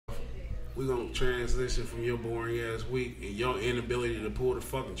we're gonna transition from your boring ass week and your inability to pull the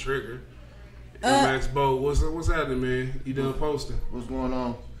fucking trigger. Max Bo, what's happening, man? You done posting? What's going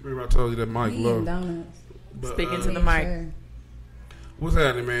on? Remember I told you that Mike low. But, speaking to the mic. Sure. What's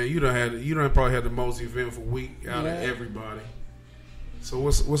happening, man? You done probably had the most eventful week out of everybody. So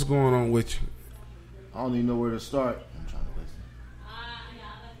what's going on with you? I don't even know where to start. I'm trying to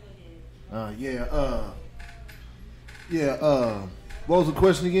listen. What was the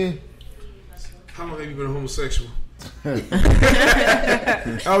question again? How long have you been homosexual?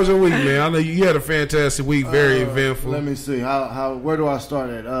 How was your week, man? I know you had a fantastic week, very eventful. Let me see. Where do I start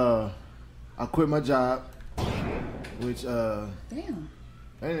at? I quit my job, which damn.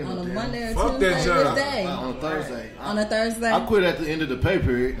 On a Monday or Fuck Tuesday, that job. what day? On a Thursday. On a Thursday? I quit at the end of the pay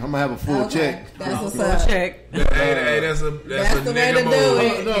period. I'm gonna have a full check. That's what's up. Check. Hey, that's the way to do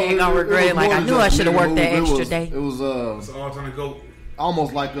it. You ain't gonna regret it. Like I knew I should have worked that extra day. It was it's all time to go.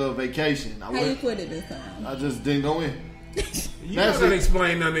 Almost like a vacation. How you quit it this time? I just didn't go in. You didn't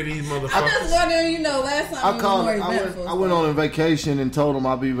explain none of these motherfuckers. I'm just wondering, last time I went on a vacation and told them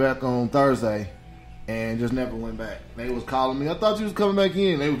I'll be back on Thursday, and just never went back. They was calling me. I thought you was coming back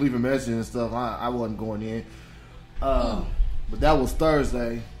in. They was leaving messages and stuff. I wasn't going in. But that was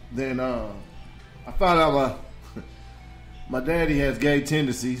Thursday. Then I found out my daddy has gay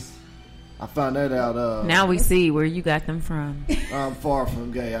tendencies. I found that out. Now we see where you got them from. I'm far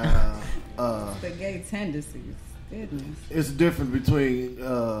from gay. The gay tendencies. Goodness. It's a difference between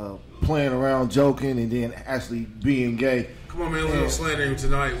playing around, joking, and then actually being gay. Come on, man, a little slandering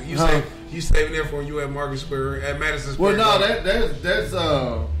tonight. You saving there for when you at Market Square, at Madison Square. Well, no, that's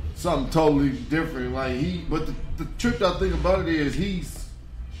something totally different. Like but the trick I think about it is he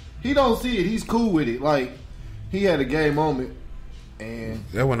don't see it. He's cool with it. Like he had a gay moment, and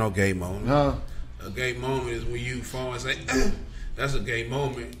that wasn't no gay moment. Huh? A gay moment is when you fall and say, "That's a gay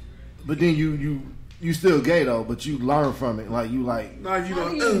moment." But then you still gay though, but you learn from it. Like you like. No, you don't.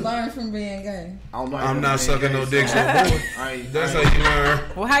 How do you learn from being gay? I'm not sucking no dick no more. That's how you learn.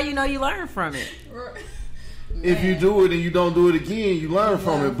 Well, how you know you learn from it? If you do it and you don't do it again, you learn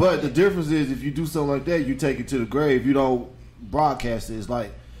from it. But the difference is, if you do something like that, you take it to the grave. You don't broadcast it. It's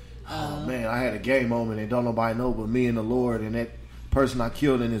like, oh man, I had a gay moment and don't nobody know but me and the Lord, and that person I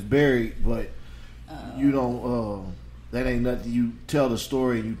killed and is buried. But you don't. That ain't nothing. You tell the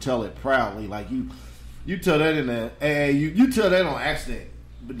story and you tell it proudly. Like you tell that in the AA. You tell that on accident,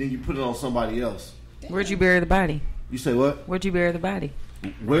 but then you put it on somebody else. Where'd you bury the body? You say what? Where'd you bury the body?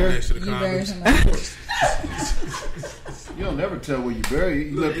 Where? Next to the condoms. You don't never tell where you bury it.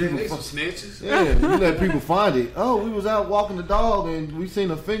 You let people snitches. Yeah, you let people find it. Oh, we was out walking the dog and we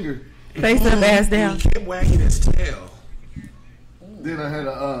seen a finger. Face up, ass down. He kept wagging his tail. Then I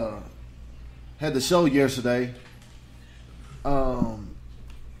had the show yesterday.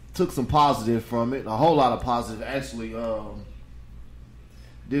 Took some positive from it. A whole lot of positive, actually.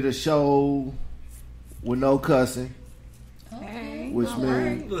 Did a show with no cussing. Okay. Which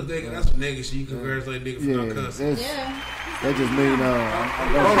means... Look, nigga, that's some nigga shit. You congratulate nigga for no cussing. That just means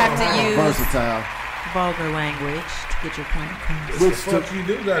I'm have to use versatile. Vulgar language to get your point across. What the fuck you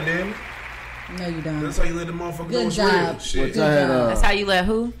do, goddammit? No, you don't. That's how you let the motherfucker know it's job. real shit. That's how you let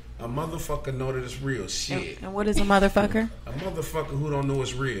who? A motherfucker know that it's real shit. And what is a motherfucker? A motherfucker who don't know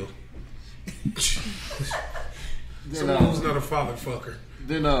it's real. Someone who's not a father fucker.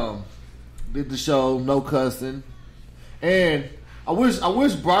 Then did the show, no cussing, and I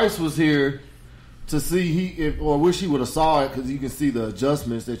wish Bryce was here to see I wish he would have saw it, because you can see the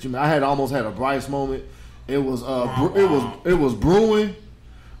adjustments that you made. I almost had a Bryce moment. It was it was brewing,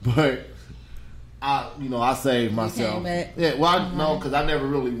 but I saved myself. Yeah, well, no, because I never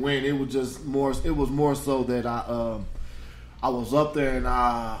really went. It was just more. It was more so that I was up there and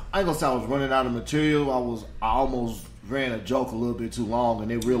I ain't gonna say I was running out of material. I almost ran a joke a little bit too long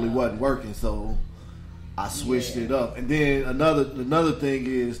and it really wasn't working. So I switched it up. And then another thing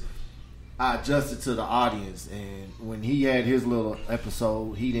is I adjusted to the audience. And when he had his little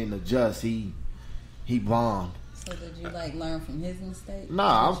episode, he didn't adjust. He bombed. So did you learn from his mistakes?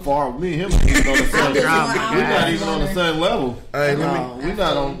 Nah, I'm far. Me and him are even on the same level. We're not even on the same level. Hey,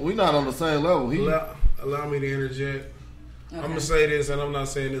 we're not on the same level. Allow me to interject. Okay. I'm gonna say this, and I'm not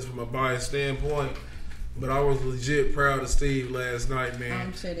saying this from a biased standpoint, but I was legit proud of Steve last night, man.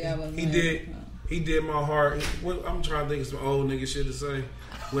 I'm sure that I was. He did my heart. I'm trying to think of some old nigga shit to say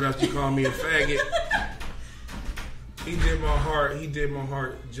without you calling me a faggot. He did my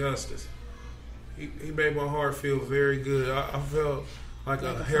heart justice. He made my heart feel very good. I felt like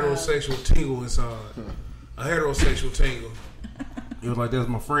a heterosexual tingle inside. A heterosexual tingle. It was like, that's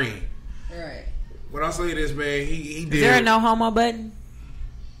my friend. Right. When I say this, man, he did. Is there a no homo button?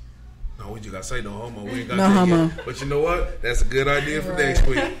 No We just gotta say no homo. We ain't got No that homo. yet. But you know what? That's a good idea for Right. next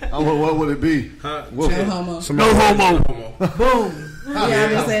week. What would it be? Huh? What- No homo. Somebody say no homo. Boom.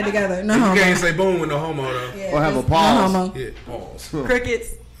 Yeah, we say it together. No You homo. can't say boom with no homo though. Yeah, Or have a just pause. No homo. Yeah, pause. Crickets.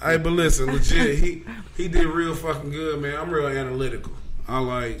 Hey, but listen, legit, he did real fucking good, man. I'm real analytical. I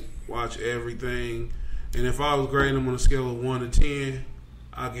like watch everything, and if I was grading him on a scale of 1 to 10,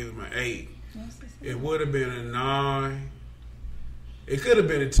 I'll give him an 8. It would have been a 9. It could have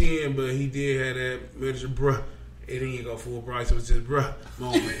been a 10, but he did have that miniature bruh. It didn't go full Bryce. It was just bruh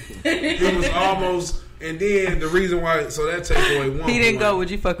moment. It was almost, and then the reason why. So that take away one. He didn't point. go. Would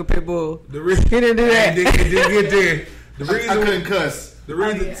you fuck a pit bull? The reason He didn't do that. He didn't get there. The reason I couldn't cuss. The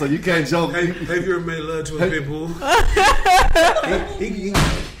reason. So you can't joke. Hey, have you ever made love to a pit bull? he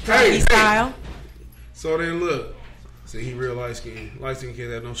Doggy style. So then look. See, he real light skin. Light skin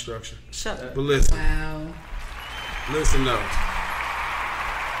kids have no structure. Shut up. But listen, Wow. listen though.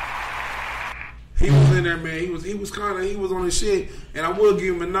 He was in there, man. He was on his shit, and I will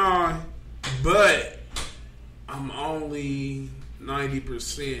give him a 9, but I'm only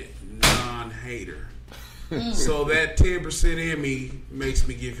 90% non-hater. So that 10% in me makes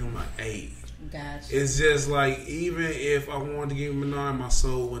me give him an 8. Gotcha. It's just like, even if I wanted to give him a 9, my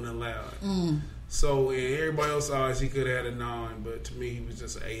soul wouldn't allow it. So in everybody else's eyes, he could have had a 9, but to me, he was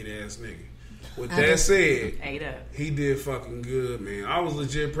just an 8-ass nigga. With that said, 8 up. he did fucking good, man. I was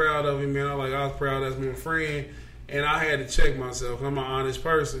legit proud of him, man. I was proud as my friend, and I had to check myself. I'm an honest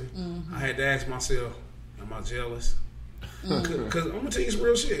person. I had to ask myself, am I jealous? Because I'm gonna tell you some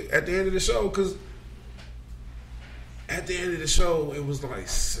real shit. At the end of the show, it was like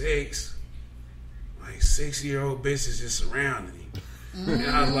 6-year-old bitches just surrounding him. And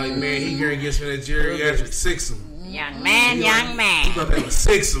I was like, man, he gonna get some of that geriatric sixum. Young man, He young man. about to have a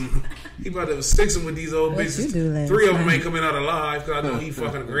sixum. He about to have a sixum with these old What bitches. you do last 3 of them night? ain't coming out alive because I know he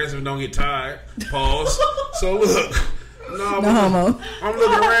fucking aggressive and don't get tired. Pause. So look, No homo. I'm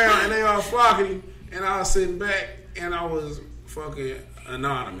looking around and they all flocking him, and I was sitting back and I was fucking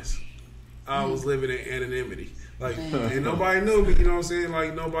anonymous. I was living in anonymity. Like, and nobody knew me, you know what I'm saying?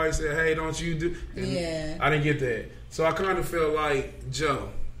 Like, nobody said, hey, don't you do... And Yeah. I didn't get that. So I kind of felt like Joe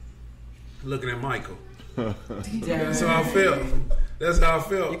looking at Michael. That's how I felt. That's how I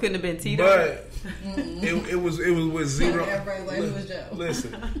felt. You couldn't have been Tito. But it was with zero... Everybody's like, who was Joe?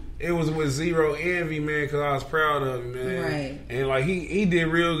 Listen, it was with zero envy, man, because I was proud of him, man. Right. And, like, he did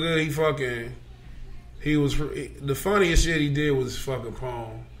real good. He was... The funniest shit he did was his fucking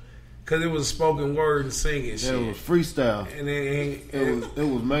poem. Because it was spoken word and singing shit. Yeah, it was freestyle. And then It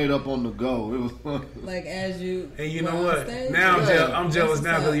was made up on the go. It was Like as you. and you were know on what? stage? Now I'm jealous That's now what's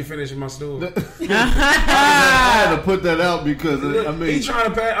because up. he finishing my stool. I had to put that out because I mean, He trying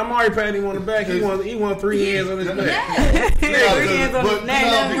to pat. I'm already patting him on the back. He want 3 hands on his back. Yes. Three hands on his but neck.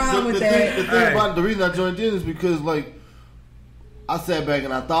 Nothing wrong with the that. thing Hey. about the reason I joined in is because like I sat back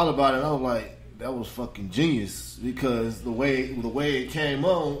and I thought about it and I was like, that was fucking genius because the way it came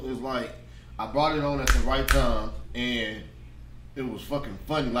on is like I brought it on at the right time and it was fucking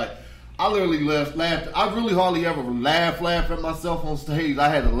funny. Like I literally laughed. I really hardly ever laugh at myself on stage. I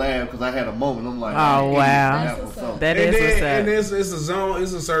had to laugh because I had a moment. I'm like, Oh, man, wow. that was so- That And is what's then, up. and it's a zone.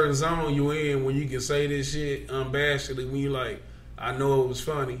 It's a certain zone you in when you can say this shit unabashedly. When you like, I know it was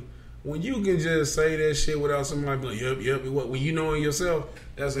funny. When you can just say that shit without somebody being like, yep. When you know in yourself,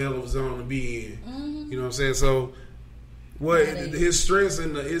 that's a hell of a zone to be in. You know what I'm saying? So, what his strengths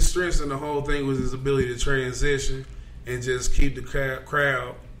and the whole thing was his ability to transition and just keep the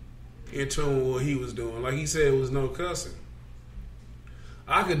crowd in tune with what he was doing. Like he said, it was no cussing.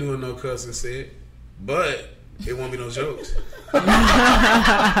 I could do a no cussing set, but it won't be no jokes.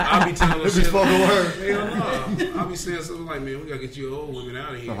 I'll be telling It be spoken word. Hell no. I'll be saying something like, man, we gotta get you old women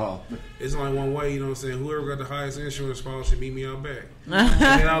out of here. Uh-huh. It's only one way, you know what I'm saying? Whoever got the highest insurance policy, meet me out back. And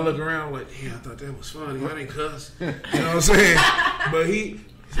then I look around like, damn, I thought that was funny. I didn't cuss. You know what I'm saying? But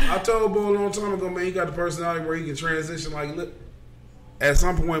I told Bo a long time ago, man, he got the personality where he can transition. Like, look, at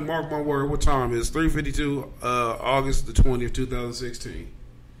some point, mark my word, what time is 3:52, August the 20th, 2016.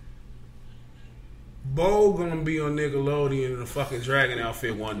 Bo gonna be on Nickelodeon in a fucking dragon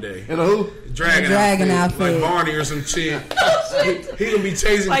outfit one day. And who? Dragon outfit. like Barney or some shit. He gonna be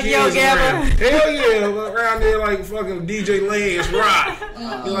chasing Like Yo kids around. Gabba. Hell yeah, around there like fucking DJ Lance Rock.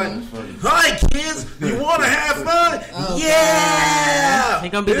 Be like, hi kids, you want to have fun? Yeah. He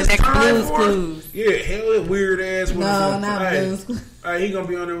gonna be the It's next time Blue's for it." Clues. Yeah, hell yeah, weird ass. No, motherfucker. not Hey, Blue's Clues. He gonna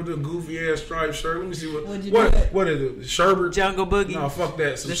be on there with the goofy ass striped shirt. Let me see what What'd you do? what is it? Sherbert? Jungle Boogie. No, fuck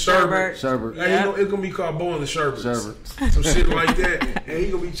that. Some The sherbet. Sherbert. Hey, it's gonna be called Bo and the Sherbets. Sherbert. Some shit like that. And he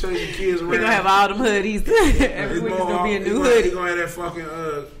gonna be changing kids around. He gonna have all them hoodies. Every week is gonna be a new hoodie. He gonna have that fucking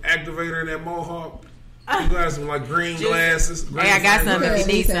activator and that mohawk. He gonna have some like green glasses. Hey, I got some if you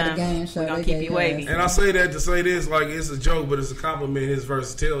need At the some. game show, We're gonna they keep gave you waiting. And I say that to say this, like it's a joke, but it's a compliment his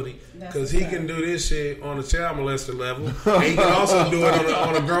versatility. That's Because he what's can do this shit on a child molester level. And he can also do it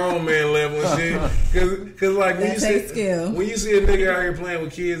on a grown man level and shit. Because like when That you, takes see, skill. when you see a nigga out here playing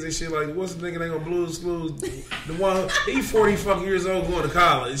with kids and shit, like what's the nigga they gonna Blues Clues? The one, he 40 fucking years old going to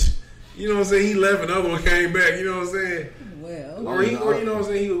college. You know what I'm saying? He left, another one came back. You know what I'm saying? Well, Or you know what I'm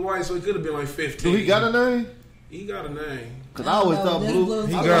saying? He was white, so he could have been like 15. Do he got a name? He got a name. Because I always No, thought this Blue. Blues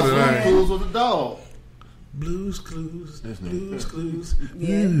He I got thought a name. Blues was a dog. Blues Clues. This nigga. Blues Clues.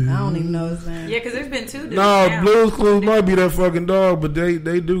 yeah, I don't even know his name. Yeah, because there's been 2 different No, towns. Blues Clues might be that fucking dog, but they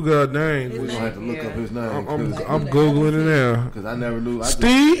do got names. We're going to have to look up his name. I'm Googling it now. Because I never knew.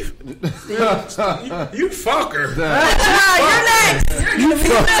 Steve? You fucker. You're next. You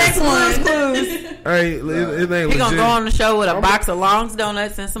fucker. Next one. Clues. Hey, it ain't He gonna legit. go on the show with a box of Long's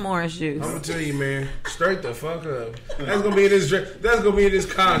donuts and some orange juice. I'm gonna tell you, man. Straight the fuck up. That's gonna be in this. That's gonna be in this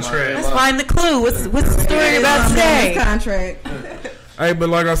contract. Let's find the clue. What's the story about today? Contract. Hey, but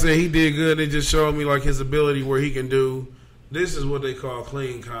like I said, he did good. It just showed me like his ability where he can do. This is what they call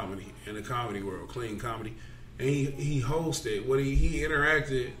clean comedy in the comedy world. Clean comedy, and he hosted. What he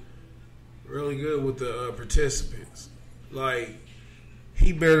interacted really good with the participants. Like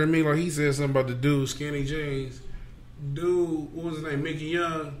he better than me. Like he said something about the dude skinny jeans. Dude, what was his name? Mickey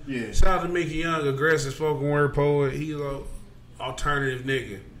Young. Yeah. Shout out to Mickey Young, aggressive spoken word poet. He's a alternative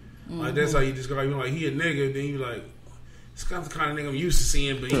nigga. Like that's how you describe him. Like he a nigga, then you like, it's kind of the kind of nigga I'm used to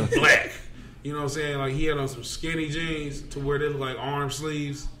seeing, but he's black. You know what I'm saying? Like he had on some skinny jeans to where they look like arm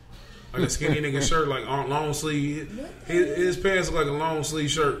sleeves, like a skinny nigga shirt, like long sleeve. His pants look like a long sleeve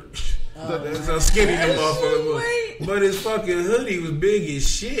shirt. That's how skinny the motherfucker was. But his fucking hoodie was big as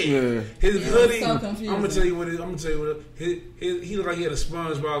shit. Yeah. His hoodie. so I'm confusing. gonna tell you what. He looked like he had a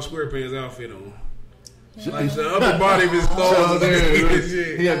SpongeBob SquarePants outfit on. Like the upper body of his clothes.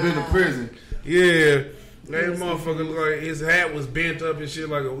 He had been to prison. Yeah. That motherfucker looked like his hat was bent up and shit.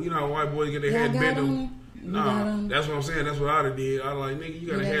 Like you know, how white boys get their Y'all hat got bent on up. it? You got Nah, on it? that's what I'm saying. That's what I done did. I like nigga, you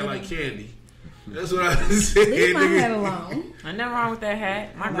got a You hair got like it? candy. That's what I said. Leave my nigga. hat alone. Ain't nothing wrong with that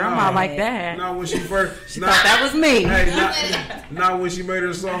hat. My grandma liked that hat. Not when she first. She thought that was me. Hey, not when she made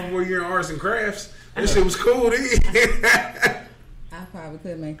her sophomore year in arts and crafts. That shit was cool. Then. I probably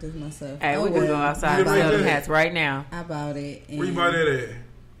could make this myself. Hey, Oh, we can go well. outside You and sell like them that? hats right now. I bought it. Where you buy that at?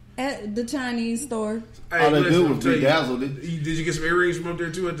 At the Chinese store. Hey, All they listen, do I'm was tell you, bedazzled. Did you get some earrings from up there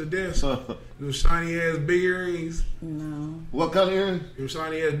too at the desk? Them shiny ass big earrings. No. What color earring? Them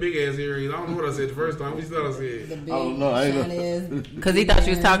shiny ass big ass earrings. I don't know what I said the first time. What you thought I The said? big I don't know. I ain't know. shiny ass Because he thought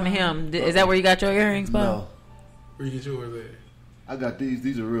you was talking to him. Is that where you got your earrings, Bo? No. Where you get yours at? I got these.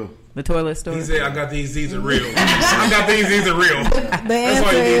 These are real. The toilet store? He said, I got these are real. I got these are real. The That's all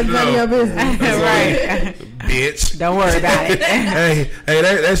answer you need is to none of know. your business. Right. Bitch. Don't worry about it. Hey,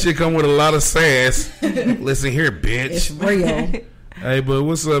 that shit come with a lot of sass. Listen here, bitch. It's real. Hey, but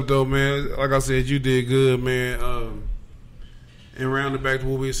what's up though, man? Like I said, you did good, man. And round back to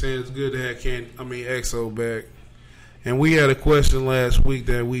what we were saying, it's good to have EXO back. And we had a question last week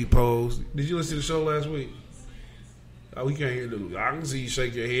that we posed. Did you listen to the show last week? Oh, we can't hear the. I can see you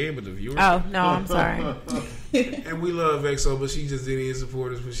shake your head, but the viewers. Oh, no, I'm sorry. And we love EXO, but she just didn't even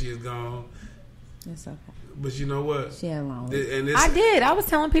support us when she is gone. It's okay. But you know what? She had long. And this, I did. I was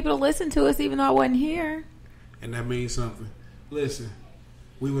telling people to listen to us even though I wasn't here. And that means something. Listen,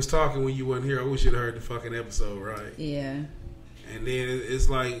 we was talking when you wasn't here. I wish you'd heard the fucking episode, right? Yeah. And then it's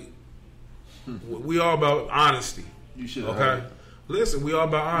like we all about honesty. You should have Okay. heard. Listen, we all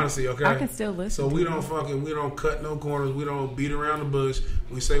about honesty, okay? I can still listen. So to we it. don't cut no corners. We don't beat around the bush.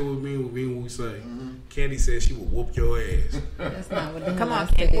 We say what we mean what we say. Candy said she will whoop your ass. That's not what the Come hell on, I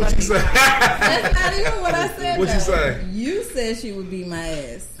said. Candy. What you say? That's not even what I said. What you though. say? You said she would beat my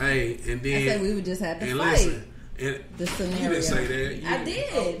ass. Hey, and I then said we would just have to and fight. listen, and The scenario. you didn't say that. I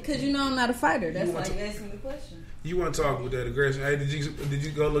did, because you know I'm not a fighter. That's You why want you to- asked me the question. You want to talk with that aggression? Hey, did you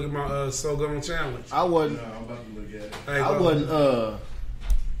go look at my So Gone challenge? I wasn't. I'm about to look at it. Hey, I go. wasn't.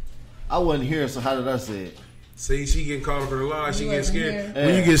 I wasn't here. So how did I say it? See, she getting caught up in her lies. She You getting wasn't scared. here. When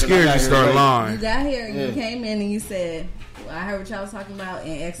you Yeah, get 'cause I scared, got you here start late. You lying. got here and you Yeah. came in and you said, well, I heard what y'all was talking about,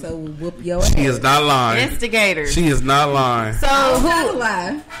 and EXO will whoop your ass. She is not lying. Instigators. She is not lying. So That's not a who?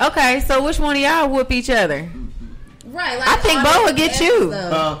 lie. Okay, so which one of y'all whoop each other? Right. Like I think all Bo would this get you.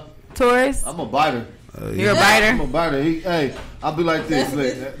 stuff. Taurus. I'm a biter. You're a biter? I'm a biter. Hey, I'll be like this.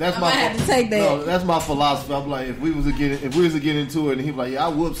 That's I my. might have to take that. No, that's my philosophy. I'm like, if we was to get into it, and he was like, yeah, I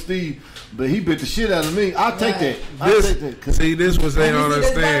whooped Steve, but he bit the shit out of me. I'll take that. This was they don't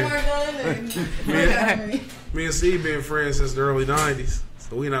understand. understand. Me and Steve been friends since the early '90s,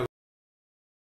 so we not.